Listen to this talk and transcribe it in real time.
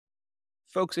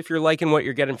Folks, if you're liking what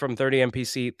you're getting from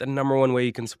 30MPC, the number one way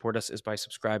you can support us is by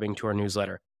subscribing to our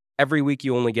newsletter. Every week,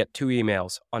 you only get 2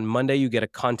 emails. On Monday, you get a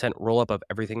content roll-up of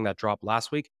everything that dropped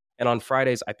last week. And on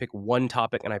Fridays, I pick one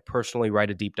topic and I personally write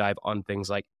a deep dive on things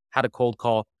like how to cold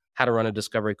call, how to run a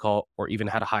discovery call, or even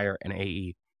how to hire an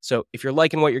AE. So if you're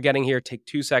liking what you're getting here, take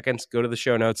 2 seconds, go to the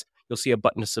show notes. You'll see a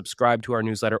button to subscribe to our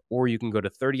newsletter, or you can go to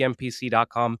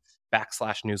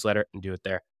 30mpc.com/newsletter and do it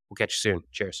there. We'll catch you soon.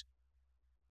 Cheers.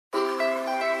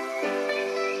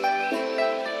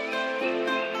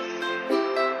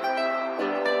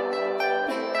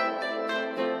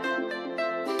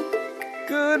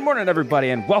 Good morning, everybody,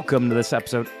 and welcome to this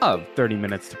episode of 30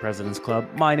 Minutes to President's Club.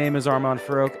 My name is Armand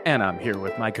Farouk, and I'm here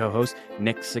with my co-host,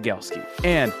 Nick Cegelski.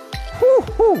 And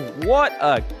what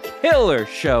a killer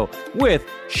show with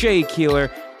Shay Keeler.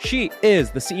 She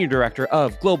is the Senior Director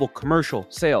of Global Commercial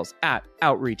Sales at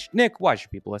Outreach. Nick, why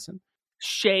should people listen?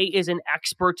 Shay is an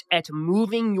expert at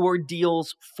moving your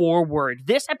deals forward.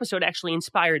 This episode actually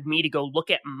inspired me to go look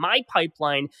at my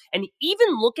pipeline and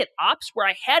even look at ops where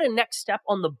I had a next step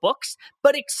on the books,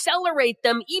 but accelerate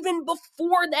them even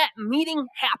before that meeting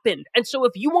happened. And so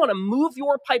if you want to move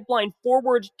your pipeline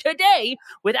forward today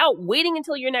without waiting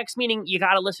until your next meeting, you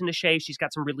got to listen to Shay. She's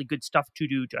got some really good stuff to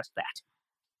do just that.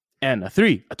 And a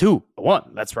 3, a 2, a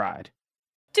 1, let's ride.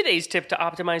 Today's tip to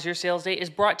optimize your sales day is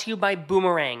brought to you by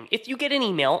Boomerang. If you get an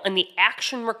email and the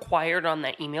action required on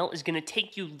that email is going to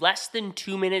take you less than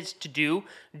 2 minutes to do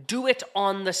it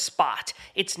on the spot.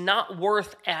 It's not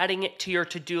worth adding it to your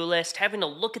to-do list, having to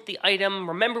look at the item,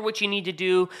 remember what you need to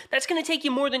do. That's going to take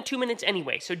you more than 2 minutes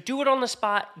anyway, so do it on the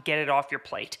spot, get it off your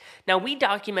plate. Now, we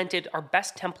documented our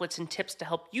best templates and tips to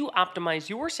help you optimize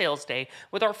your sales day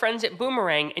with our friends at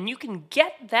Boomerang, and you can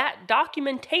get that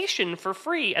documentation for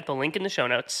free at the link in the show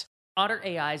notes. Otter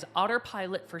AI's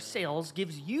Autopilot for Sales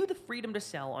gives you the freedom to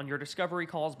sell on your discovery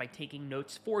calls by taking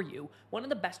notes for you. One of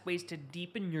the best ways to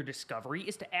deepen your discovery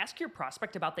is to ask your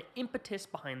prospect about the impetus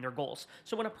behind their goals.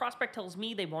 So when a prospect tells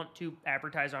me they want to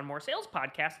advertise on more sales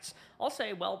podcasts, I'll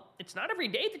say, well, it's not every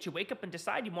day that you wake up and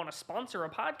decide you want to sponsor a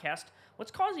podcast.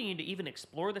 What's causing you to even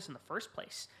explore this in the first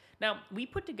place? Now, we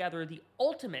put together the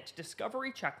ultimate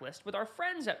discovery checklist with our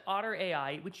friends at Otter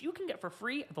AI, which you can get for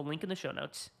free at the link in the show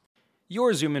notes.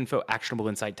 Your ZoomInfo actionable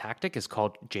insight tactic is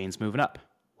called Jane's Moving Up.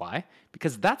 Why?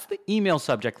 Because that's the email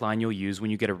subject line you'll use when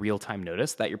you get a real-time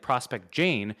notice that your prospect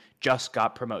Jane just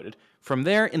got promoted. From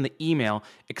there, in the email,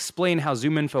 explain how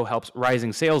ZoomInfo helps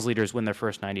rising sales leaders win their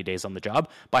first 90 days on the job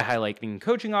by highlighting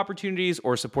coaching opportunities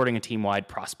or supporting a team-wide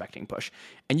prospecting push.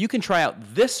 And you can try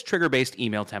out this trigger-based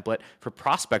email template for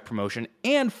prospect promotion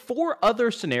and 4 other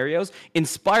scenarios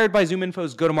inspired by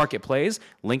ZoomInfo's go-to-market plays.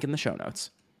 Link in the show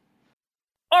notes.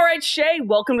 All right, Shay,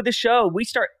 welcome to the show. We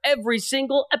start every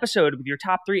single episode with your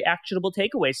top 3 actionable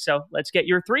takeaways. So let's get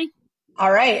your 3.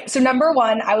 All right. So number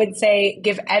 1, I would say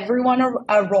give everyone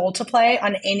a role to play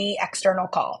on any external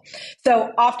call.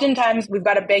 So oftentimes we've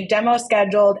got a big demo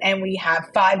scheduled and we have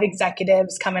 5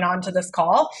 executives coming onto this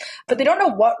call, but they don't know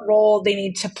what role they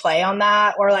need to play on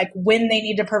that or like when they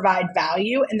need to provide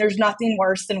value. And there's nothing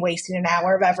worse than wasting an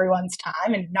hour of everyone's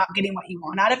time and not getting what you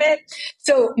want out of it.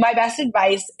 So my best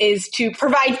advice is to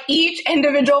provide each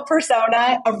individual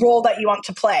persona a role that you want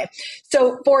to play.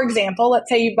 So for example, let's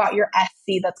say you've got your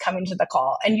SC that's coming to the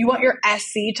call and you want your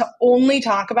SC to only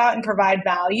talk about and provide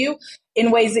value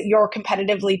in ways that you're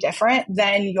competitively different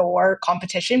than your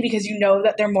competition because you know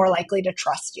that they're more likely to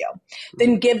trust you.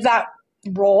 Then give that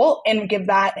role and give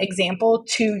that example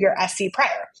to your SC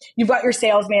prior. You've got your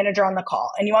sales manager on the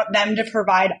call and you want them to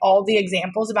provide all the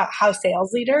examples about how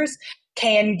sales leaders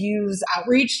can use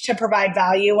outreach to provide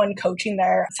value when coaching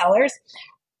their sellers.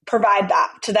 Provide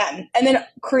that to them and then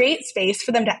create space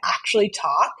for them to actually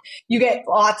talk. You get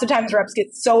lots of times reps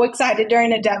get so excited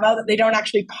during a demo that they don't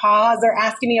actually pause or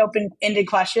ask any open-ended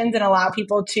questions and allow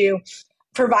people to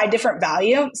provide different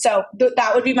value. So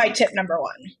that would be my tip number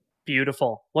 1.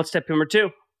 Beautiful. What's tip number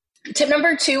 2? Tip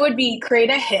number 2 would be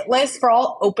create a hit list for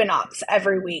all open ops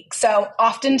every week. So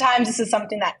oftentimes this is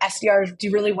something that SDRs do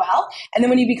really well. And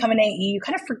then when you become an AE, you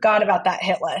kind of forgot about that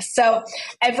hit list. So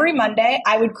every Monday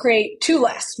I would create 2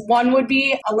 lists. One would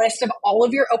be a list of all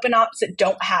of your open ops that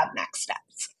don't have next steps.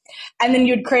 And then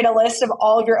you'd create a list of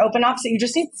all of your open ops that you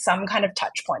just need some kind of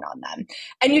touch point on them.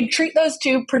 And you'd treat those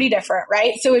 2 pretty different,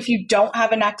 right? So if you don't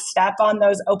have a next step on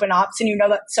those open ops and you know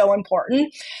that's so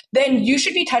important, then you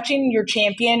should be touching your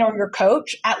champion or your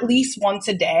coach at least once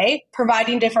a day,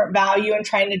 providing different value and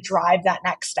trying to drive that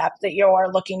next step that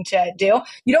you're looking to do.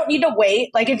 You don't need to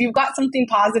wait. Like if you've got something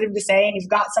positive to say and you've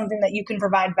got something that you can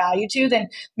provide value to, then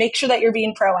make sure that you're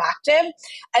being proactive.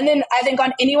 And then I think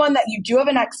on anyone that you do have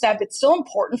a next step, it's still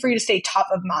important for you to stay stay top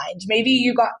of mind. Maybe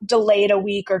you got delayed a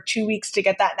week or 2 weeks to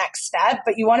get that next step,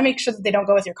 but you want to make sure that they don't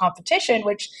go with your competition,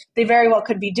 which they very well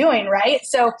could be doing, right?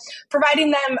 So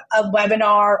providing them a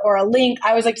webinar or a link,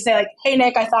 I always like to say like, hey,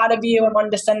 Nick, I thought of you and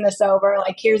wanted to send this over.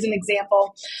 Like, here's an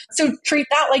example. So treat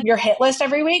that like your hit list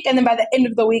every week. And then by the end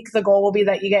of the week, the goal will be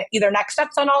that you get either next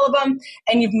steps on all of them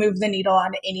and you've moved the needle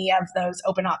on any of those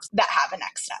open ops that have a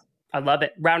next step. I love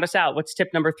it. Round us out. What's tip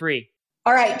number 3?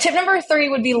 All right. Tip number 3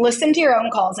 would be listen to your own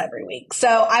calls every week. So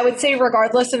I would say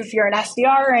regardless of if you're an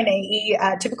SDR or an AE,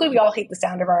 typically we all hate the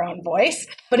sound of our own voice,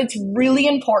 but it's really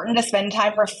important to spend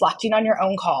time reflecting on your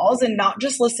own calls and not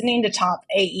just listening to top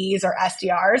AEs or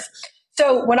SDRs.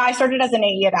 So when I started as an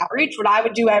AE at Outreach, what I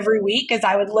would do every week is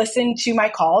I would listen to my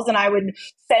calls and I would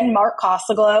send Mark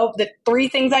Costaglow the 3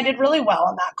 things I did really well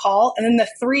on that call and then the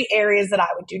 3 areas that I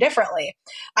would do differently.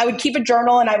 I would keep a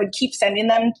journal and I would keep sending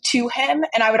them to him,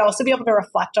 and I would also be able to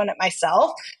reflect on it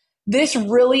myself. This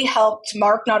really helped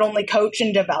Mark not only coach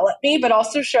and develop me, but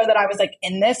also show that I was like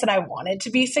in this and I wanted to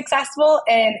be successful,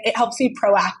 and it helps me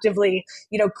proactively,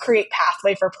 create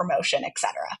pathway for promotion,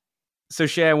 etc. So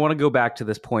Shay, I want to go back to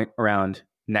this point around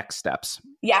next steps.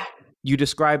 Yeah. You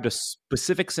described a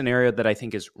specific scenario that I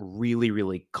think is really,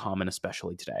 really common,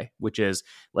 especially today, which is,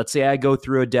 let's say I go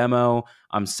through a demo,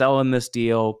 I'm selling this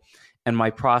deal, and my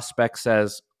prospect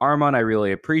says, Armand, I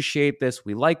really appreciate this.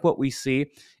 We like what we see,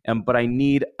 but I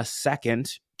need a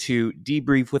second to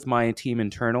debrief with my team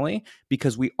internally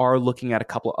because we are looking at a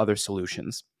couple other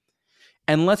solutions.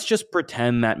 And let's just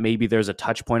pretend that maybe there's a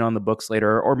touch point on the books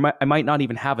later, or I might not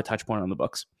even have a touch point on the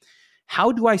books.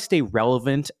 How do I stay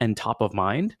relevant and top of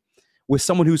mind with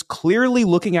someone who's clearly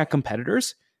looking at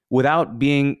competitors without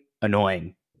being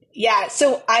annoying? Yeah.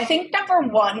 So I think number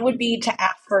 1 would be to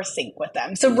ask for a sync with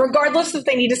them. So regardless if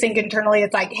they need to sync internally,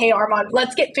 it's like, hey, Armand,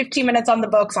 let's get 15 minutes on the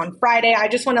books on Friday. I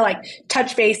just want to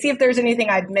touch base, see if there's anything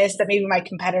I've missed that maybe my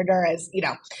competitor has,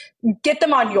 get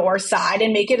them on your side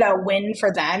and make it a win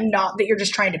for them, not that you're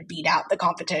just trying to beat out the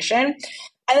competition.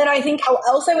 And then I think how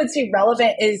else I would say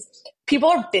relevant is people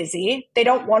are busy. They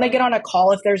don't want to get on a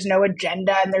call if there's no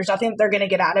agenda and there's nothing that they're going to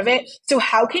get out of it. So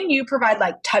how can you provide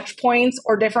touch points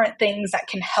or different things that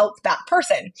can help that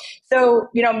person? So,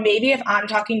 maybe if I'm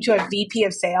talking to a VP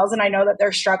of sales and I know that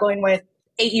they're struggling with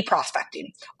AE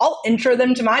prospecting, I'll intro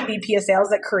them to my VP of sales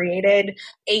that created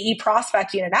AE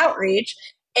prospecting and outreach.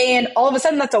 And all of a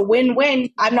sudden that's a win-win.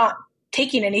 I'm not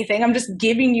taking anything. I'm just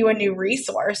giving you a new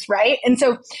resource, right? And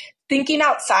so thinking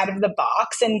outside of the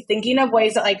box and thinking of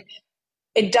ways that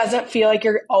it doesn't feel like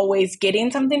you're always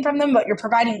getting something from them, but you're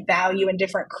providing value in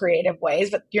different creative ways,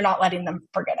 but you're not letting them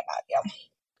forget about you.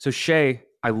 So Shay,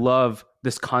 I love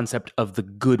this concept of the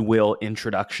goodwill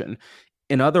introduction.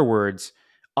 In other words,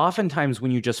 oftentimes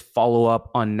when you just follow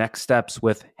up on next steps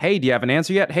with, hey, do you have an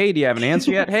answer yet? Hey, do you have an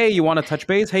answer yet? Hey, you want to touch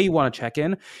base? Hey, you want to check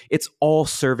in? It's all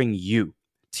serving you,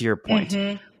 to your point.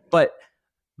 Mm-hmm. But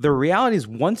the reality is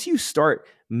once you start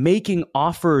making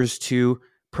offers to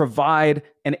provide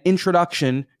an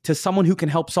introduction to someone who can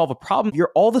help solve a problem,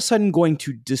 you're all of a sudden going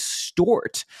to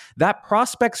distort that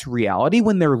prospect's reality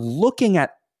when they're looking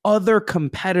at other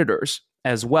competitors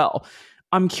as well.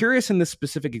 I'm curious in this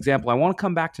specific example, I want to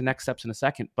come back to next steps in a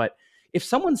second, but if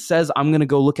someone says, I'm going to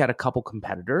go look at a couple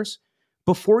competitors,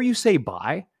 before you say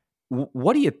bye,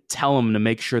 what do you tell them to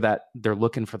make sure that they're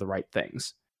looking for the right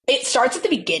things? It starts at the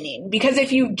beginning, because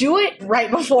if you do it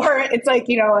right before, it's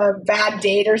a bad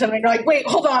date or something. You're like, wait,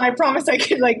 hold on. I promise I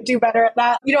could do better at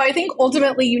that. I think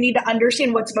ultimately you need to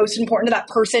understand what's most important to that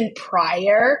person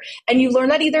prior. And you learn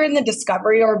that either in the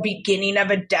discovery or beginning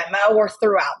of a demo or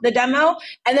throughout the demo.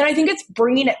 And then I think it's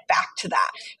bringing it back to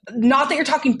that. Not that you're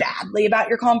talking badly about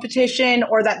your competition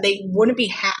or that they wouldn't be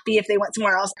happy if they went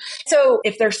somewhere else. So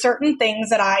if there's certain things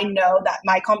that I know that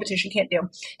my competition can't do,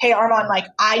 hey, Armand,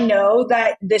 I know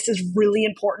that this is really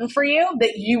important for you,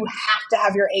 that you have to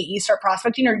have your AE start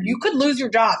prospecting or you could lose your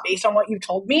job based on what you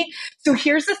told me. So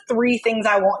here's the 3 things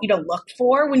I want you to look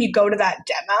for when you go to that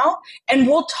demo. And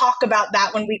we'll talk about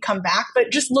that when we come back,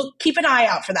 but just keep an eye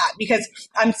out for that because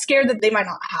I'm scared that they might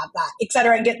not have that, et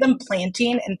cetera, and get them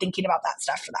planting and thinking about that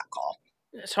stuff for that call.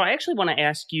 So I actually want to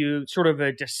ask you sort of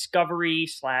a discovery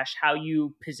 / how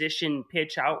you position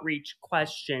pitch outreach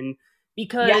question,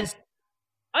 because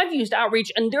I've used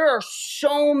outreach and there are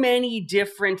so many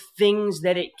different things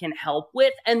that it can help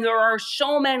with. And there are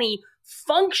so many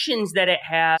functions that it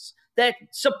has that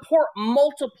support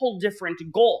multiple different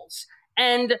goals.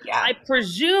 And I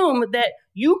presume that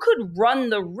you could run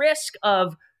the risk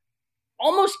of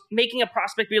almost making a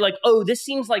prospect be like, oh, this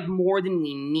seems like more than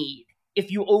we need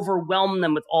if you overwhelm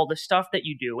them with all the stuff that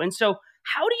you do. And so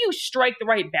how do you strike the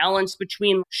right balance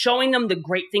between showing them the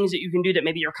great things that you can do that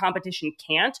maybe your competition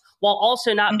can't, while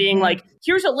also not being like,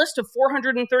 here's a list of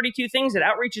 432 things that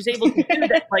Outreach is able to do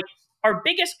that like our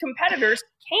biggest competitors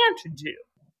can't do?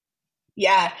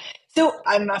 Yeah. So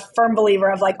I'm a firm believer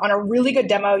of like on a really good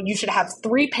demo, you should have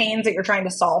 3 pains that you're trying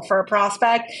to solve for a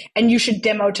prospect, and you should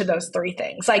demo to those 3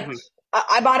 things. Like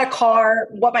I bought a car.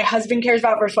 What my husband cares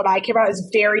about versus what I care about is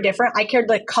very different. I cared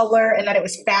like color and that it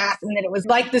was fast and that it was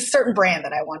like this certain brand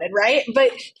that I wanted, right?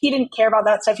 But he didn't care about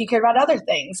that stuff. He cared about other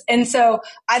things. And so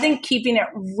I think keeping it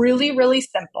really, really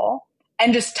simple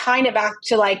and just tying it back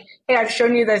to like, hey, I've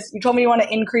shown you this. You told me you want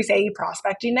to increase AE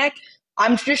prospecting, Nick.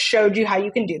 I'm just showed you how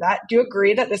you can do that. Do you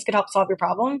agree that this could help solve your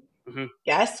problem?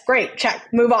 Yes. Great. Check.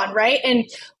 Move on. Right. And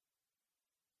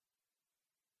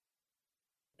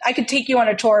I could take you on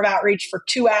a tour of Outreach for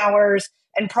 2 hours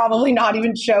and probably not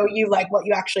even show you like what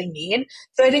you actually need.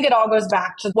 So I think it all goes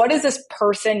back to what does this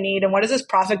person need and what does this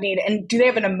prospect need? And do they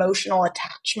have an emotional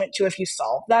attachment to if you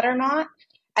solve that or not?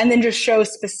 And then just show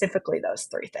specifically those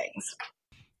 3 things.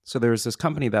 So there was this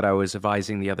company that I was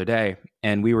advising the other day,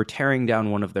 and we were tearing down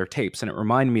one of their tapes, and it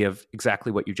reminded me of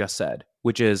exactly what you just said,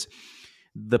 which is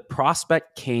the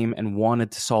prospect came and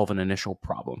wanted to solve an initial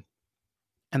problem.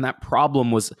 And that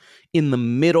problem was in the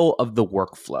middle of the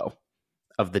workflow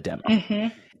of the demo.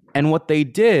 And what they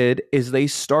did is they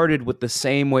started with the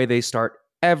same way they start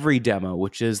every demo,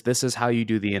 which is this is how you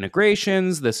do the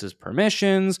integrations, this is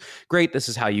permissions, great, this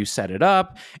is how you set it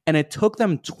up. And it took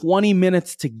them 20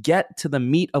 minutes to get to the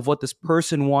meat of what this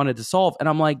person wanted to solve. And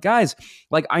I'm like, guys,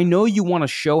 like I know you want to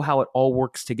show how it all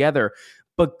works together,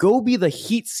 but go be the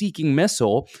heat-seeking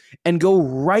missile and go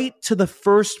right to the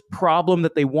first problem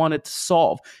that they wanted to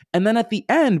solve. And then at the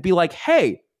end, be like,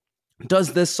 hey,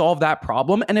 does this solve that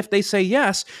problem? And if they say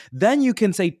yes, then you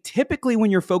can say, typically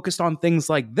when you're focused on things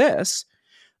like this,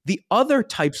 the other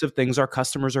types of things our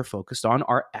customers are focused on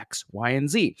are X, Y, and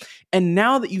Z. And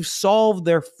now that you've solved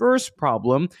their first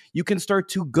problem, you can start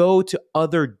to go to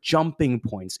other jumping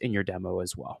points in your demo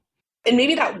as well. And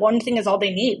maybe that one thing is all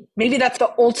they need. Maybe that's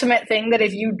the ultimate thing that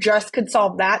if you just could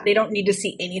solve that, they don't need to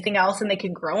see anything else and they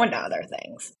can grow into other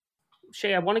things.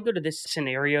 Shay, I want to go to this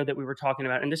scenario that we were talking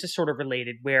about, and this is sort of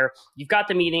related, where you've got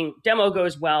the meeting, demo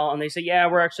goes well, and they say, yeah,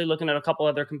 we're actually looking at a couple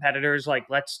other competitors, like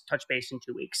let's touch base in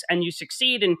 2 weeks. And you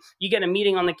succeed, and you get a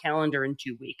meeting on the calendar in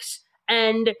 2 weeks.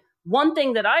 And one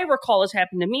thing that I recall has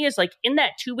happened to me is like in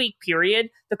that 2-week period,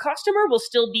 the customer will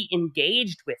still be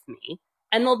engaged with me,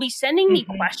 and they'll be sending me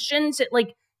questions that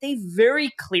like, they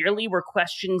very clearly were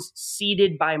questions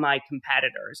seeded by my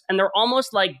competitors. And they're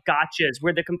almost like gotchas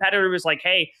where the competitor was like,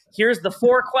 hey, here's the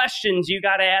 4 questions you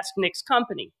got to ask Nick's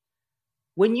company.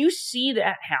 When you see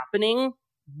that happening,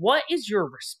 what is your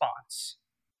response?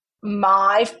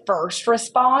 My first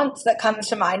response that comes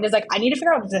to mind is like, I need to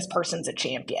figure out if this person's a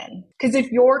champion. Because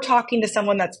if you're talking to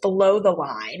someone that's below the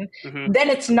line, then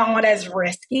it's not as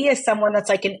risky as someone that's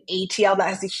like an ATL that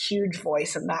has a huge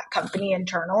voice in that company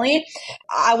internally.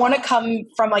 I want to come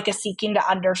from like a seeking to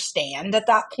understand at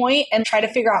that point and try to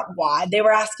figure out why they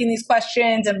were asking these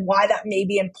questions and why that may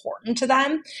be important to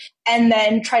them. And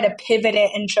then try to pivot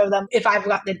it and show them if I've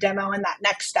got the demo and that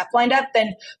next step lined up,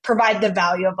 then provide the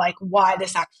value of like why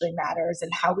this actually matters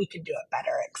and how we can do it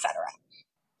better, et cetera.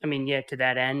 I mean, yeah, to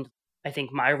that end, I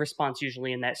think my response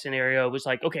usually in that scenario was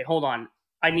like, okay, hold on.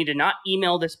 I need to not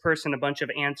email this person a bunch of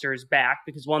answers back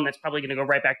because one, that's probably going to go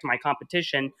right back to my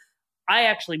competition. I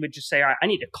actually would just say, all right, I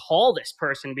need to call this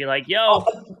person and be like, yo,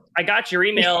 I got your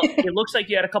email. It looks like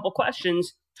you had a couple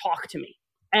questions. Talk to me.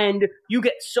 And you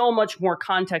get so much more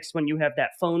context when you have that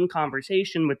phone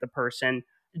conversation with the person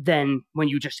than when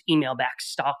you just email back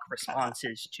stock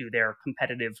responses to their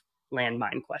competitive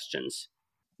landmine questions.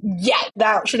 Yeah,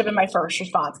 that should have been my first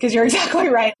response because you're exactly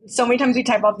right. So many times we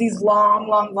type up these long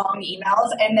emails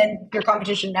and then your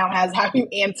competition now has how you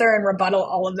answer and rebuttal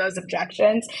all of those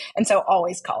objections. And so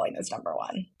always calling is number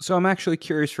one. So I'm actually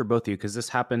curious for both of you because this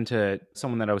happened to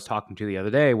someone that I was talking to the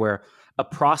other day where a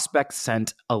prospect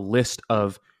sent a list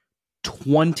of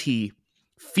 20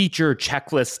 feature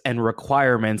checklists and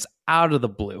requirements out of the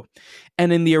blue.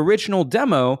 And in the original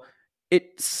demo,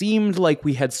 it seemed like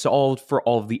we had solved for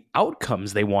all of the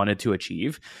outcomes they wanted to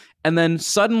achieve. And then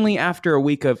suddenly, after a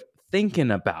week of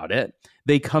thinking about it,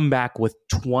 they come back with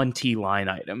 20 line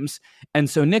items. And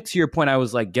so, Nick, to your point, I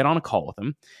was like, get on a call with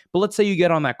them. But let's say you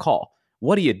get on that call.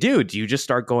 What do? Do you just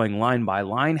start going line by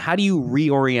line? How do you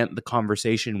reorient the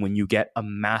conversation when you get a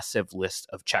massive list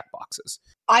of checkboxes?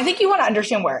 I think you want to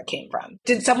understand where it came from.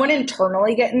 Did someone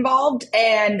internally get involved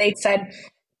and they said,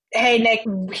 hey, Nick,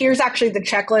 here's actually the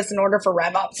checklist in order for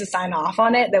RevOps to sign off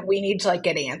on it that we need to like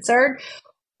get answered?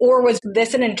 Or was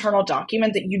this an internal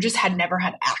document that you just had never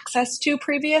had access to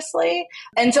previously?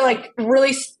 And so like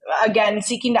really, again,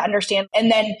 seeking to understand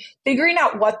and then figuring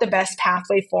out what the best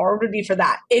pathway forward would be for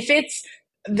that. If it's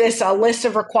this list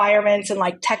of requirements and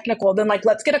like technical, then like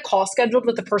let's get a call scheduled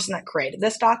with the person that created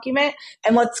this document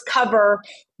and let's cover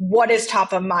what is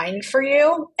top of mind for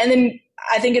you. And then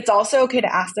I think it's also okay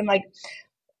to ask them like,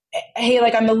 hey,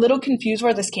 like I'm a little confused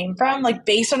where this came from. Like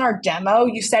based on our demo,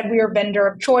 you said we were vendor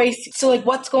of choice. So like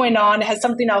what's going on? Has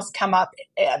something else come up,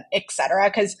 et cetera?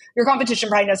 Because your competition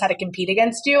probably knows how to compete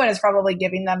against you and is probably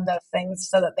giving them those things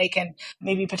so that they can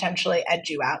maybe potentially edge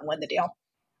you out and win the deal.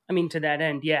 I mean, to that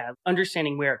end, yeah,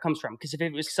 understanding where it comes from. Because if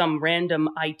it was some random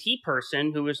IT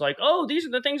person who was like, oh, these are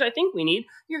the things I think we need,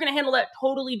 you're going to handle that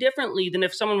totally differently than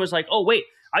if someone was like, oh, wait,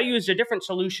 I used a different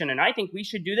solution and I think we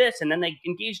should do this. And then they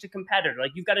engaged a competitor.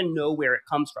 Like, you've got to know where it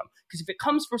comes from. Because if it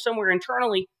comes from somewhere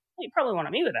internally, well, you probably want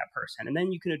to meet with that person. And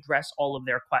then you can address all of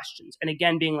their questions. And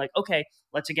again, being like, okay,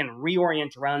 let's again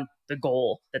reorient around the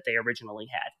goal that they originally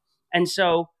had. And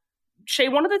so, Shay,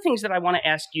 one of the things that I want to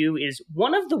ask you is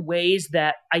one of the ways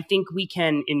that I think we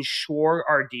can ensure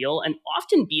our deal and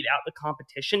often beat out the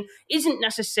competition isn't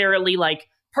necessarily like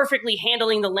perfectly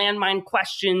handling the landmine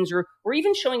questions or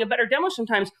even showing a better demo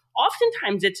sometimes.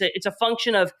 Oftentimes it's a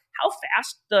function of how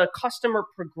fast the customer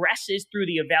progresses through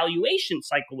the evaluation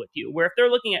cycle with you, where if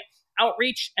they're looking at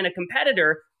outreach and a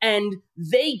competitor and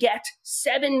they get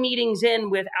 7 meetings in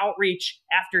with outreach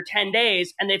after 10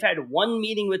 days and they've had 1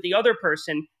 meeting with the other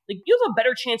person, like you have a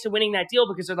better chance of winning that deal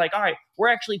because they're like, all right, we're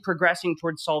actually progressing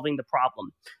towards solving the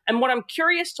problem. And what I'm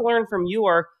curious to learn from you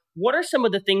are, what are some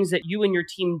of the things that you and your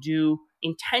team do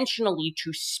intentionally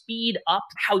to speed up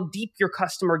how deep your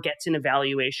customer gets in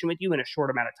evaluation with you in a short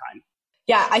amount of time?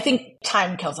 Yeah, I think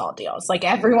time kills all deals. Like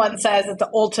everyone says, it's the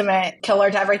ultimate killer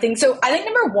to everything. So I think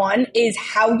number one is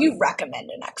how you recommend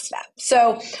a next step.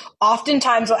 So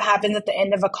oftentimes what happens at the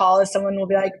end of a call is someone will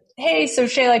be like, hey, so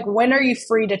Shay, like when are you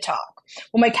free to talk?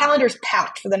 Well, my calendar's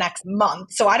packed for the next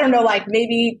month. So I don't know, like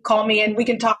maybe call me and we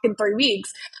can talk in 3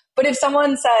 weeks. But if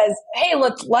someone says, hey,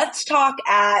 let's talk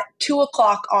at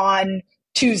 2:00 on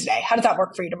Tuesday, how does that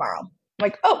work for you tomorrow?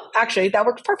 Like, oh, actually, that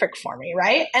works perfect for me,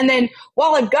 right? And then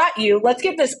while I've got you, let's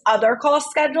get this other call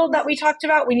scheduled that we talked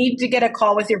about. We need to get a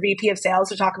call with your VP of sales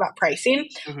to talk about pricing.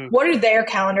 Mm-hmm. What does their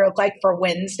calendar look like for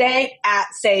Wednesday at,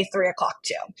 say, 3:00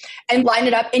 too? And line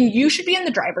it up. And you should be in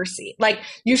the driver's seat. Like,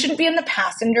 you shouldn't be in the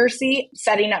passenger seat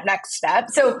setting up next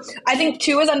steps. So I think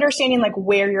two is understanding like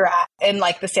where you're at in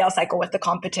like the sales cycle with the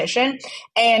competition.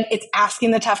 And it's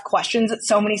asking the tough questions that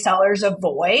so many sellers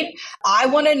avoid. I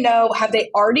want to know, have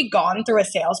they already gone through a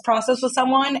sales process with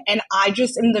someone and I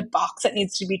just am the box that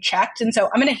needs to be checked. And so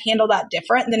I'm going to handle that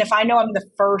different than if I know I'm the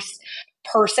first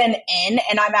person in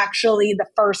and I'm actually the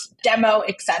first demo,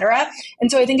 et cetera.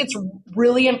 And so I think it's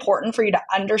really important for you to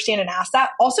understand and ask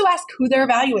that. Also ask who they're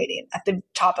evaluating at the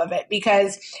top of it,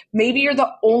 because maybe you're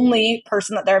the only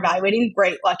person that they're evaluating.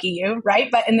 Great, lucky you,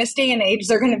 right? But in this day and age,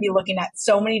 they're going to be looking at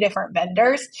so many different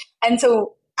vendors. And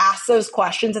so ask those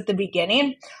questions at the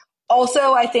beginning.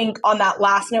 Also, I think on that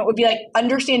last note would be like,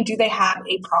 understand, do they have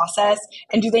a process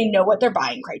and do they know what their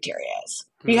buying criteria is?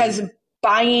 Because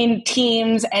buying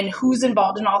teams and who's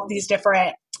involved in all of these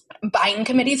different buying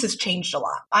committees has changed a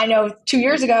lot. I know 2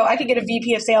 years ago, I could get a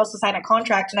VP of sales to sign a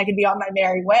contract and I could be on my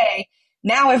merry way.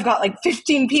 Now I've got like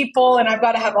 15 people and I've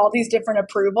got to have all these different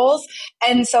approvals.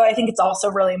 And so I think it's also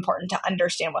really important to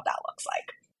understand what that looks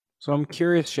like. So I'm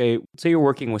curious, Shay, say you're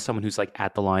working with someone who's like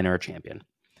at the line or a champion.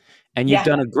 And you've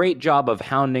done a great job of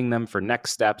hounding them for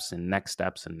next steps and next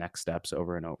steps and next steps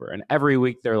over and over. And every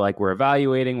week they're like, we're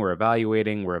evaluating.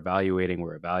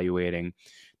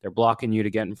 They're blocking you to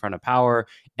get in front of power.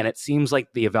 And it seems like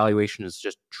the evaluation is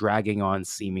just dragging on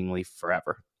seemingly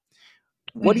forever.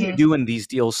 What do you do when these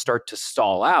deals start to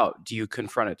stall out? Do you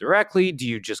confront it directly? Do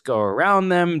you just go around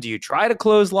them? Do you try to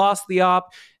close loss the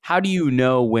op? How do you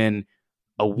know when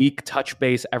a week touch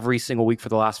base every single week for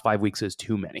the last 5 weeks is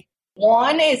too many?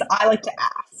 One is I like to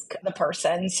ask the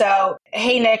person. So,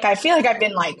 hey, Nick, I feel like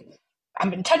I've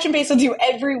been touching base with you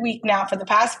every week now for the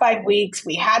past 5 weeks.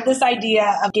 We had this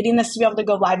idea of getting this to be able to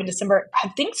go live in December.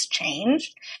 Have things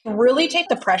changed? Really take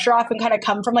the pressure off and kind of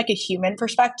come from like a human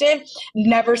perspective.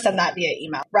 Never send that via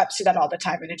email. Reps do that all the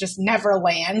time and it just never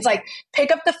lands. Like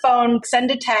pick up the phone, send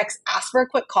a text, ask for a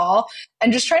quick call,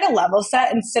 and just try to level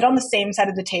set and sit on the same side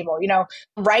of the table. You know,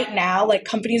 right now, like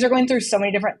companies are going through so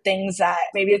many different things that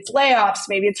maybe it's layoffs,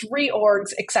 maybe it's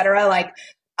reorgs, et cetera. Like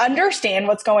understand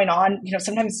what's going on. You know,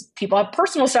 sometimes people have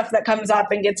personal stuff that comes up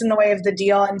and gets in the way of the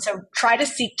deal. And so try to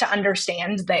seek to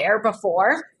understand there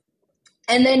before.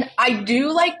 And then I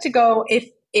do like to go, if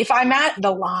If I'm at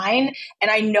the line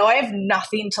and I know I have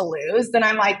nothing to lose, then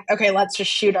I'm like, okay, let's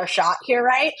just shoot our shot here,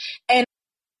 right? And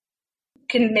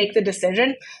can make the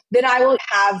decision, then I will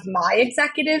have my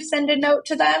executive send a note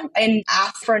to them and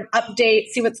ask for an update,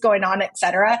 see what's going on,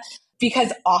 etc.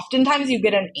 Because oftentimes you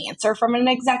get an answer from an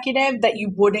executive that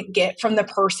you wouldn't get from the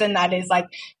person that is like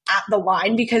at the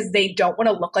line because they don't want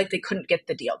to look like they couldn't get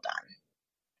the deal done.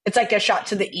 It's like a shot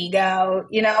to the ego,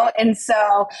 you know? And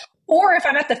so, or if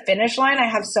I'm at the finish line, I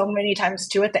have so many times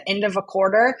too at the end of a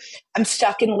quarter, I'm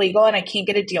stuck in legal and I can't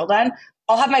get a deal done.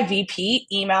 I'll have my VP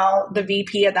email the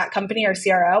VP at that company or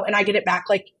CRO, and I get it back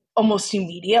like almost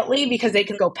immediately because they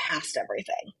can go past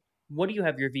everything. What do you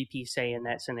have your VP say in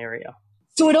that scenario?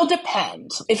 So it'll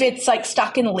depend. If it's like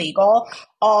stuck in legal,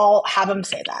 I'll have them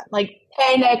say that. Like,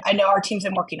 hey, Nick, I know our team's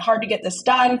been working hard to get this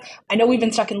done. I know we've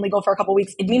been stuck in legal for a couple of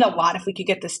weeks. It'd mean a lot if we could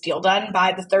get this deal done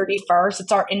by the 31st.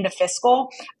 It's our end of fiscal.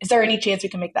 Is there any chance we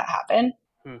can make that happen?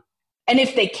 And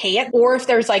if they can't, or if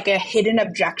there's like a hidden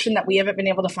objection that we haven't been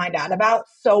able to find out about,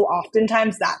 so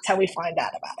oftentimes that's how we find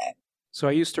out about it. So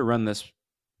I used to run this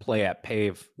play at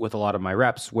Pave with a lot of my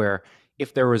reps where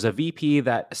if there was a VP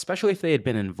that, especially if they had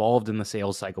been involved in the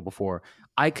sales cycle before,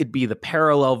 I could be the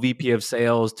parallel VP of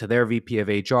sales to their VP of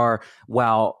HR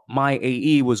while my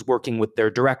AE was working with their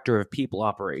director of people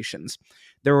operations.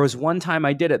 There was one time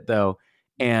I did it though,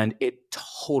 and it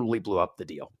totally blew up the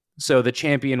deal. So the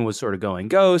champion was sort of going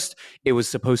ghost. It was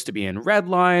supposed to be in red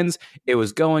lines. It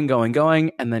was going,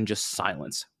 and then just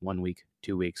silence. 1 week,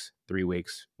 2 weeks, 3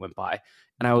 weeks went by.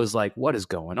 And I was like, what is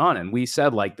going on? And we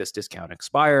said like this discount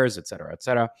expires, et cetera, et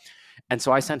cetera. And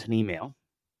so I sent an email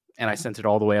and I sent it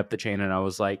all the way up the chain. And I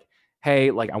was like, hey,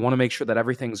 like I want to make sure that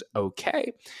everything's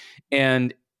okay.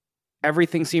 And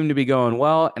everything seemed to be going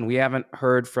well. And we haven't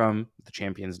heard from the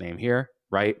champion's name here,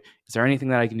 right? Is there anything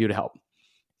that I can do to help?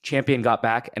 Champion got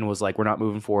back and was like, we're not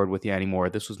moving forward with you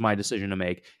anymore. This was my decision to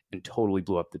make, and totally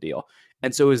blew up the deal.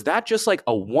 And so is that just like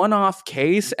a one-off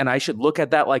case and I should look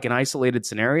at that like an isolated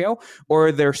scenario? Or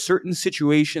are there certain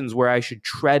situations where I should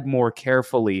tread more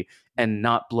carefully and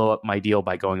not blow up my deal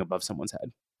by going above someone's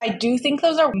head? I do think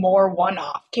those are more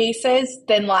one-off cases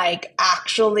than like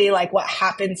actually like what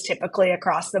happens typically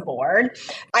across the board.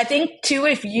 I think too,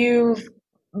 if you've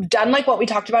done like what we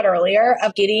talked about earlier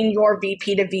of getting your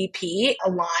VP to VP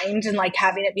aligned and like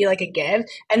having it be like a give,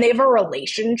 and they have a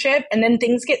relationship and then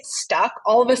things get stuck,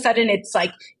 all of a sudden it's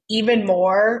like even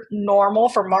more normal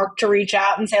for Mark to reach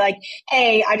out and say like,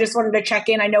 hey, I just wanted to check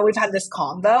in. I know we've had this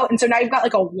convo. And so now you've got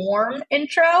like a warm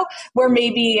intro where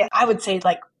maybe I would say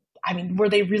like, I mean, were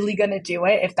they really going to do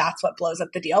it if that's what blows up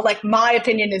the deal? Like my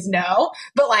opinion is no,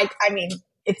 but like, I mean,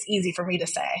 it's easy for me to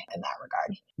say in that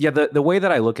regard. Yeah, the way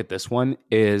that I look at this one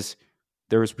is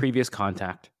there was previous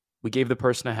contact. We gave the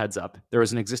person a heads up. There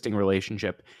was an existing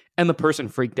relationship and the person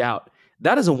freaked out.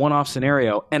 That is a one-off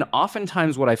scenario. And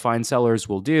oftentimes what I find sellers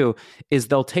will do is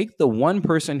they'll take the one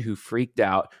person who freaked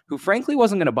out, who frankly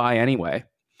wasn't going to buy anyway,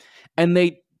 and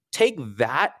they take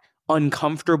that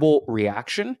uncomfortable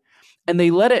reaction and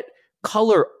they let it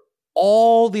color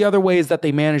all the other ways that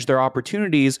they manage their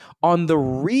opportunities on the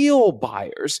real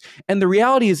buyers. And the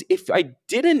reality is, if I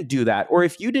didn't do that, or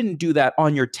if you didn't do that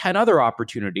on your 10 other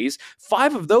opportunities,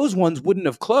 5 of those ones wouldn't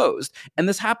have closed. And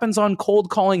this happens on cold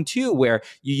calling too, where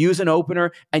you use an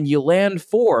opener and you land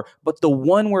 4, but the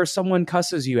one where someone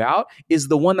cusses you out is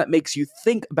the one that makes you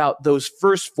think about those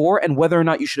first 4 and whether or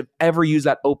not you should have ever used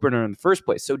that opener in the first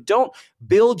place. So don't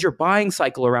build your buying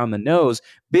cycle around the no's,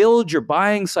 build your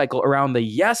buying cycle around the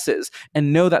yeses,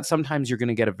 and know that sometimes you're going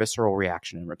to get a visceral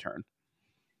reaction in return.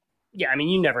 Yeah, I mean,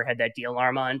 you never had that deal,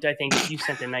 Armand. I think you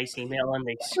sent a nice email and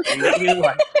they screamed at you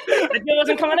like, the deal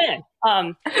wasn't coming in.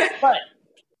 But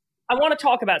I want to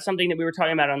talk about something that we were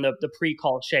talking about on the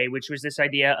pre-call, Shay, which was this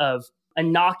idea of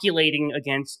inoculating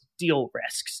against deal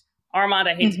risks. Armand,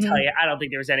 I hate to tell you, I don't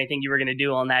think there was anything you were going to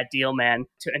do on that deal, man,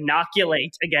 to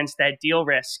inoculate against that deal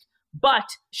risk. But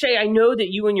Shay, I know that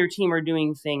you and your team are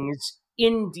doing things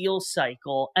in deal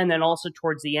cycle and then also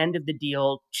towards the end of the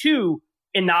deal to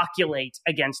inoculate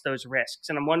against those risks.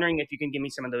 And I'm wondering if you can give me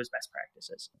some of those best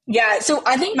practices. Yeah. So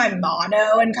I think my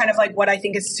motto and kind of like what I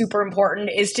think is super important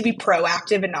is to be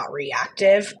proactive and not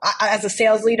reactive. As a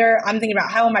sales leader, I'm thinking about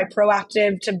how am I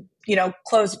proactive to, you know,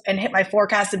 close and hit my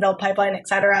forecast and build pipeline, et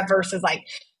cetera, versus like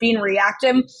being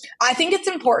reactive. I think it's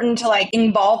important to like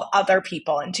involve other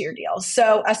people into your deals.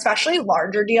 So especially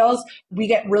larger deals, we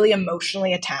get really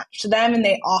emotionally attached to them and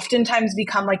they oftentimes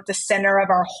become like the center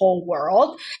of our whole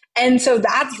world. And so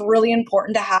that's really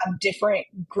important to have different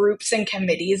groups and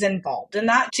committees involved in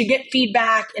that to get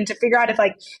feedback and to figure out if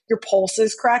like your pulse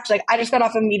is correct. Like I just got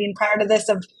off a meeting prior to this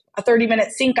of a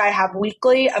 30-minute sync I have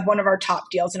weekly of one of our top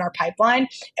deals in our pipeline.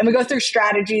 And we go through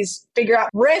strategies, figure out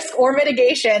risk or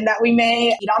mitigation that we may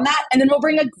need on that. And then we'll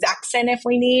bring execs in if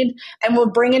we need, and we'll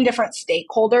bring in different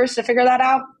stakeholders to figure that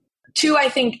out. Two, I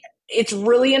think it's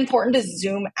really important to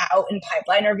zoom out in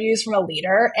pipeline reviews from a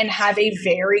leader and have a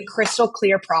very crystal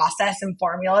clear process and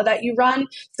formula that you run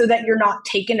so that you're not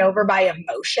taken over by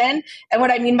emotion. And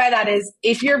what I mean by that is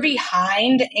if you're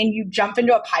behind and you jump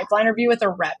into a pipeline review with a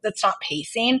rep that's not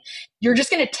pacing, you're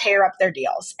just going to tear up their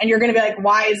deals. And you're going to be like,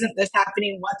 why isn't this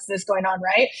happening? What's this going on,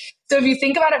 right? So if you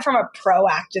think about it from a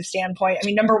proactive standpoint, I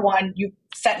mean, number one, you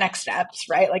set next steps,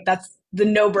 right? Like that's the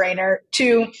no-brainer.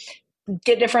 Two,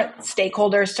 get different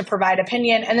stakeholders to provide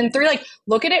opinion. And then three, like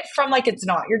look at it from like it's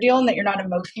not your deal and that you're not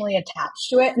emotionally attached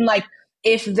to it. And like,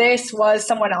 if this was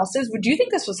someone else's, would you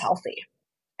think this was healthy?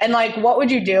 And like, what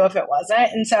would you do if it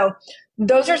wasn't? And so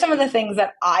those are some of the things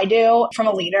that I do from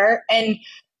a leader. And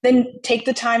then take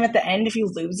the time at the end, if you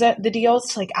lose it, the deals,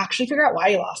 to like actually figure out why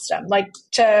you lost them. Like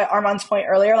to Armand's point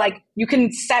earlier, like you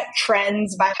can set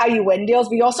trends by how you win deals,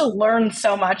 but you also learn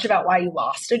so much about why you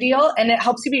lost a deal. And it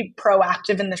helps you be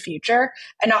proactive in the future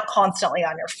and not constantly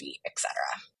on your feet, et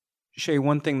cetera. Shay,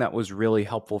 one thing that was really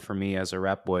helpful for me as a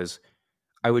rep was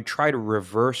I would try to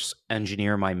reverse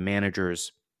engineer my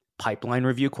manager's pipeline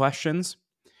review questions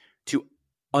to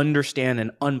understand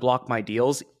and unblock my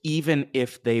deals, even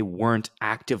if they weren't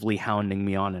actively hounding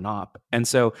me on an op. And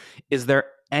so is there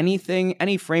anything,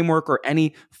 any framework or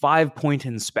any 5-point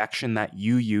inspection that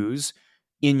you use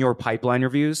in your pipeline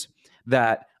reviews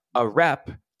that a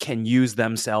rep can use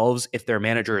themselves if their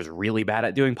manager is really bad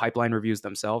at doing pipeline reviews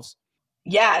themselves?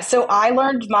 Yeah, so I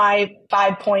learned my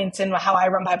 5 points in how I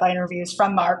run pipeline reviews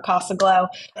from Mark Costaglow.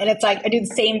 And it's like I do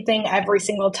the same thing every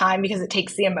single time because it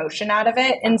takes the emotion out of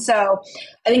it. And so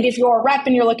I think if you're a rep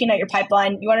and you're looking at your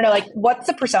pipeline, you want to know like what's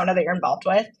the persona that you're involved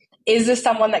with? Is this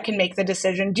someone that can make the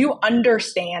decision? Do you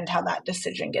understand how that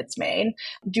decision gets made?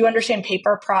 Do you understand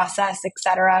paper process, et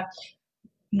cetera?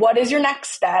 What is your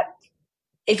next step?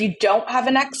 If you don't have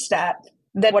a next step,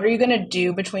 then what are you going to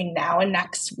do between now and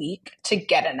next week to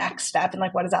get a next step? And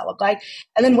like, what does that look like?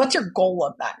 And then what's your goal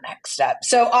of that next step?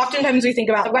 So oftentimes we think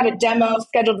about, I've got a demo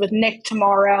scheduled with Nick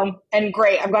tomorrow and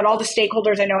great. I've got all the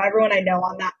stakeholders. I know everyone I know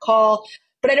on that call,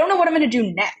 but I don't know what I'm going to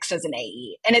do next as an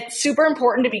AE. And it's super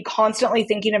important to be constantly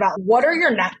thinking about what are your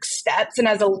next steps? And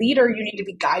as a leader, you need to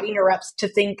be guiding your reps to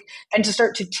think and to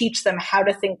start to teach them how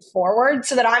to think forward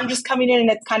so that I'm just coming in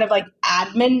and it's kind of like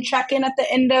admin check-in at the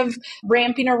end of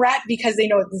ramping a rep because they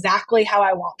know exactly how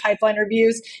I want pipeline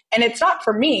reviews. And it's not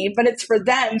for me, but it's for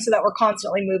them so that we're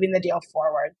constantly moving the deal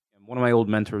forward. One of my old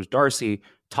mentors, Darcy,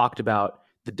 talked about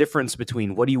the difference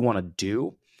between what do you want to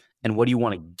do and what do you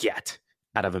want to get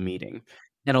out of a meeting.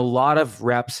 And a lot of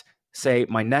reps say,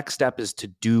 my next step is to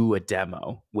do a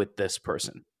demo with this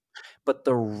person. But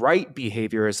the right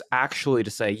behavior is actually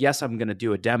to say, yes, I'm going to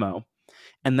do a demo.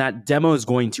 And that demo is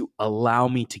going to allow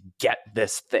me to get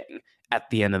this thing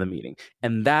at the end of the meeting.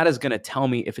 And that is going to tell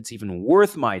me if it's even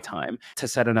worth my time to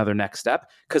set another next step.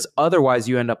 Because otherwise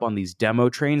you end up on these demo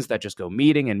trains that just go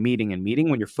meeting and meeting and meeting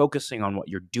when you're focusing on what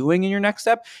you're doing in your next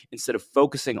step instead of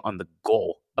focusing on the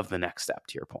goal of the next step,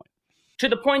 to your point. To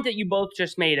the point that you both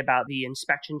just made about the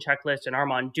inspection checklist and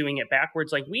Armand doing it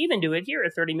backwards, like we even do it here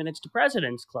at 30 Minutes to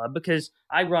President's Club because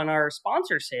I run our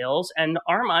sponsor sales and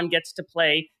Armand gets to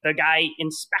play the guy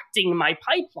inspecting my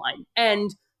pipeline.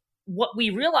 And what we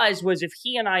realized was if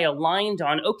he and I aligned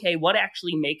on, okay, what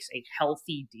actually makes a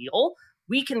healthy deal,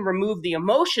 we can remove the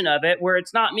emotion of it where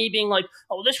it's not me being like,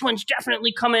 oh, this one's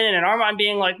definitely coming in and Armand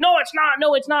being like, no, it's not.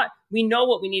 No, it's not. We know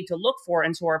what we need to look for.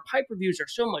 And so our pipe reviews are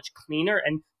so much cleaner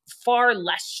and far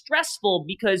less stressful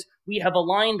because we have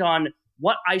aligned on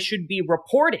what I should be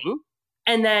reporting.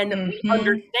 And then we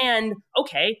understand,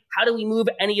 okay, how do we move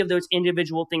any of those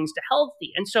individual things to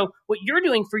healthy? And so what you're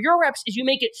doing for your reps is you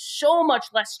make it so much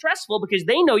less stressful because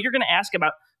they know you're going to ask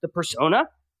about the persona.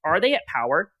 Are they at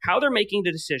power? How they're making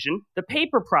the decision, the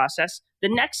paper process, the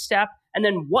next step, and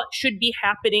then what should be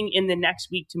happening in the next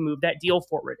week to move that deal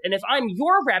forward. And if I'm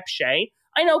your rep, Shay,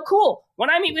 I know, cool. When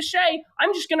I meet with Shay,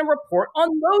 I'm just going to report on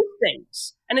those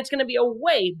things. And it's going to be a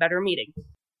way better meeting. All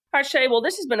right, Shay, well,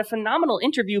 this has been a phenomenal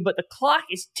interview, but the clock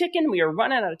is ticking. We are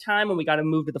running out of time, and we got to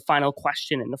move to the final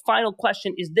question. And the final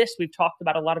question is this. We've talked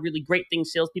about a lot of really great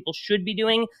things salespeople should be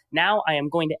doing. Now I am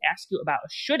going to ask you about a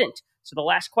shouldn't. So the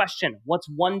last question, what's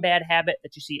one bad habit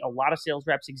that you see a lot of sales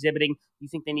reps exhibiting you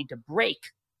think they need to break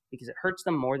because it hurts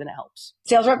them more than it helps.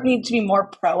 Sales rep needs to be more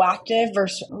proactive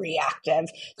versus reactive.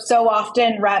 So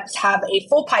often reps have a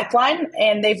full pipeline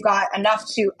and they've got enough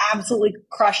to absolutely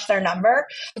crush their number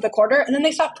for the quarter, and then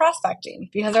they stop prospecting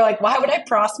because they're like, why would I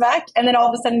prospect? And then all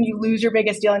of a sudden you lose your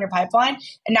biggest deal in your pipeline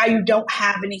and now you don't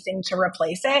have anything to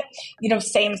replace it.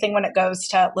 Same thing when it goes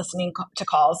to listening to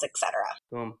calls, etc.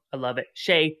 Boom. I love it.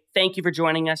 Shay, thank you for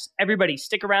joining us. Everybody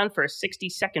stick around for a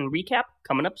 60-second recap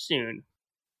coming up soon.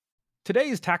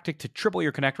 Today's tactic to triple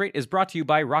your connect rate is brought to you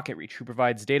by RocketReach, who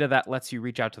provides data that lets you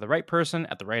reach out to the right person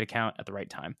at the right account at the right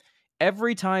time.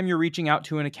 Every time you're reaching out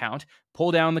to an account,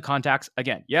 pull down the contacts.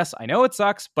 Again, yes, I know it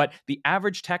sucks, but the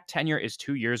average tech tenure is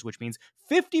 2 years, which means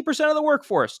 50% of the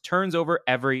workforce turns over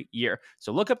every year.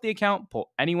 So look up the account, pull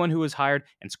anyone who was hired,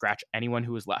 and scratch anyone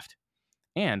who was left.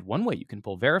 And one way you can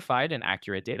pull verified and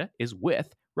accurate data is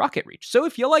with RocketReach. So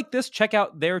if you like this, check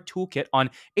out their toolkit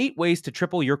on 8 ways to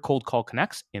triple your cold call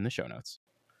connects in the show notes.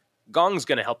 Gong's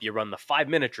going to help you run the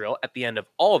 5-minute drill at the end of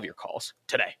all of your calls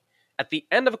today. At the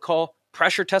end of a call,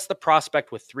 pressure test the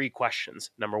prospect with 3 questions.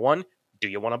 Number 1, do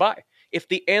you want to buy? If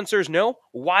the answer is no,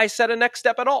 why set a next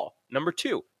step at all? Number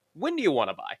 2, when do you want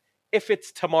to buy? If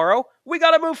it's tomorrow, we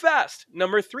got to move fast.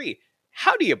 Number 3,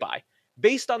 how do you buy?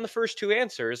 Based on the first 2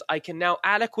 answers, I can now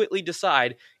adequately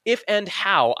decide if and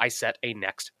how I set a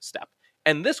next step.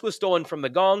 And this was stolen from the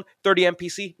Gong 30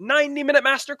 MPC 90-minute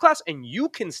masterclass, and you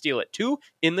can steal it too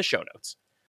in the show notes.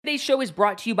 Today's show is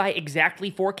brought to you by Exactly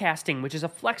Forecasting, which is a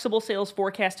flexible sales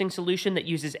forecasting solution that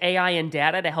uses AI and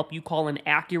data to help you call an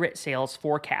accurate sales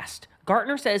forecast.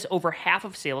 Gartner says over half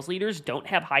of sales leaders don't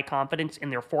have high confidence in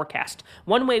their forecast.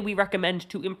 One way we recommend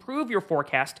to improve your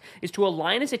forecast is to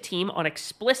align as a team on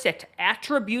explicit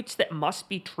attributes that must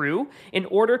be true in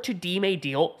order to deem a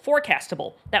deal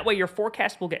forecastable. That way your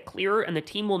forecast will get clearer and the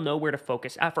team will know where to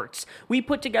focus efforts. We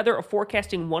put together a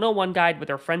forecasting 101 guide with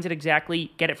our friends at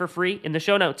Exactly. Get it for free in the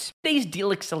show notes. Today's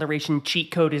deal acceleration cheat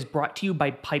code is brought to you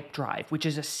by Pipedrive, which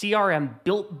is a CRM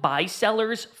built by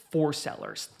sellers for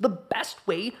sellers. The best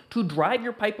way to drive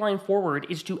your pipeline forward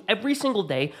is to every single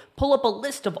day pull up a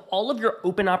list of all of your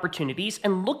open opportunities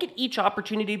and look at each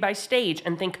opportunity by stage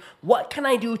and think, what can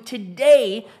I do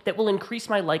today that will increase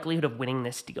my likelihood of winning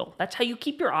this deal? That's how you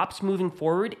keep your ops moving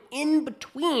forward in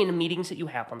between meetings that you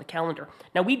have on the calendar.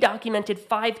 Now, we documented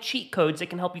 5 cheat codes that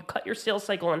can help you cut your sales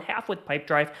cycle in half with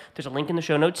Pipedrive. There's a link in the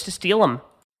show notes to steal them.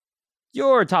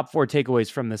 Your top 4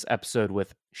 takeaways from this episode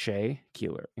with Shay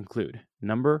Keeler include: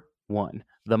 number 1,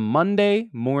 the Monday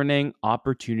morning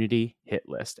opportunity hit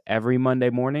list. Every Monday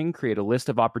morning, create a list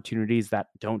of opportunities that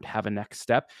don't have a next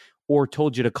step or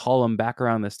told you to call them back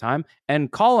around this time,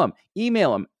 and call them,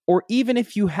 email them, or even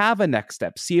if you have a next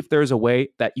step, see if there's a way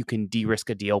that you can de-risk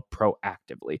a deal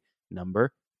proactively.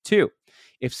 Number 2,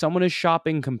 if someone is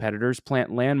shopping competitors, plant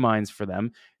landmines for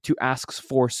them to ask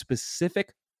for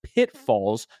specific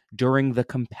pitfalls during the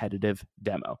competitive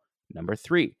demo. Number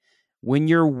 3, when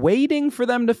you're waiting for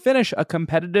them to finish a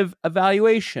competitive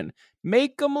evaluation,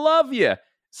 make them love you.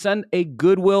 Send a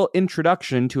goodwill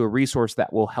introduction to a resource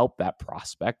that will help that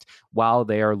prospect while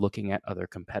they are looking at other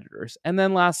competitors. And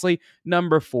then lastly,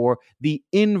 number 4, the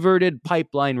inverted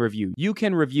pipeline review. You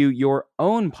can review your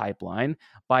own pipeline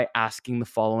by asking the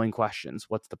following questions.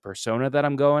 What's the persona that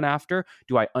I'm going after?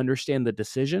 Do I understand the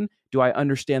decision? Do I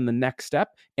understand the next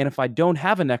step? And if I don't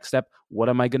have a next step, what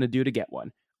am I going to do to get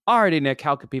one? Alrighty, Nick,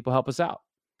 how can people help us out?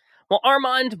 Well,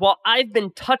 Armand, while I've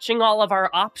been touching all of our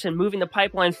ops and moving the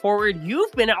pipeline forward,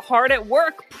 you've been hard at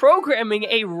work programming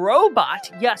a robot.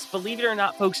 Yes, believe it or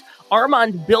not, folks,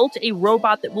 Armand built a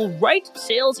robot that will write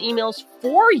sales emails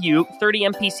for you 30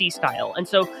 MPC style. And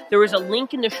so there is a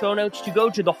link in the show notes to go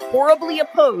to the horribly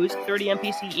opposed 30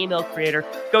 MPC email creator.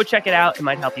 Go check it out. It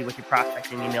might help you with your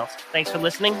prospecting emails. Thanks for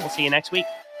listening. We'll see you next week.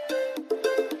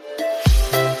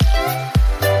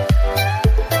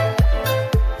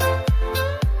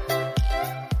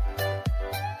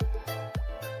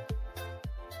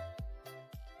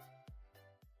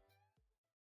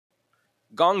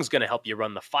 Gong's going to help you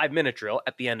run the 5-minute drill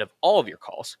at the end of all of your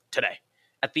calls today.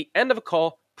 At the end of a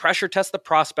call, pressure test the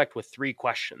prospect with 3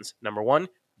 questions. Number 1,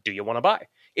 do you want to buy?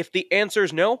 If the answer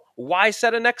is no, why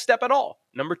set a next step at all?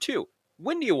 Number 2,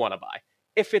 when do you want to buy?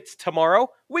 If it's tomorrow,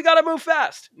 we got to move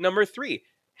fast. Number 3,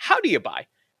 how do you buy?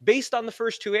 Based on the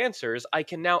first 2 answers, I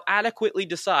can now adequately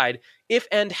decide if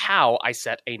and how I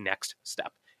set a next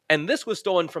step. And this was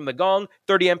stolen from the Gong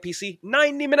 30 MPC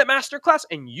 90-minute masterclass,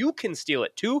 and you can steal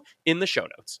it too in the show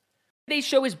notes. Today's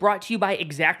show is brought to you by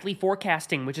Exactly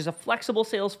Forecasting, which is a flexible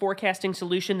sales forecasting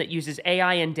solution that uses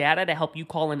AI and data to help you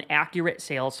call an accurate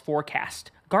sales forecast.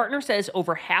 Gartner says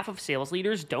over half of sales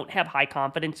leaders don't have high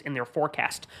confidence in their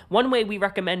forecast. One way we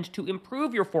recommend to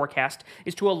improve your forecast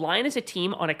is to align as a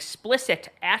team on explicit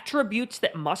attributes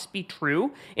that must be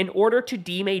true in order to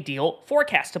deem a deal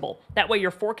forecastable. That way your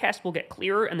forecast will get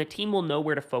clearer and the team will know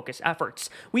where to focus efforts.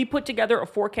 We put together a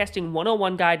forecasting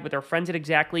 101 guide with our friends at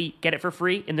Exactly. Get it for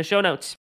free in the show notes.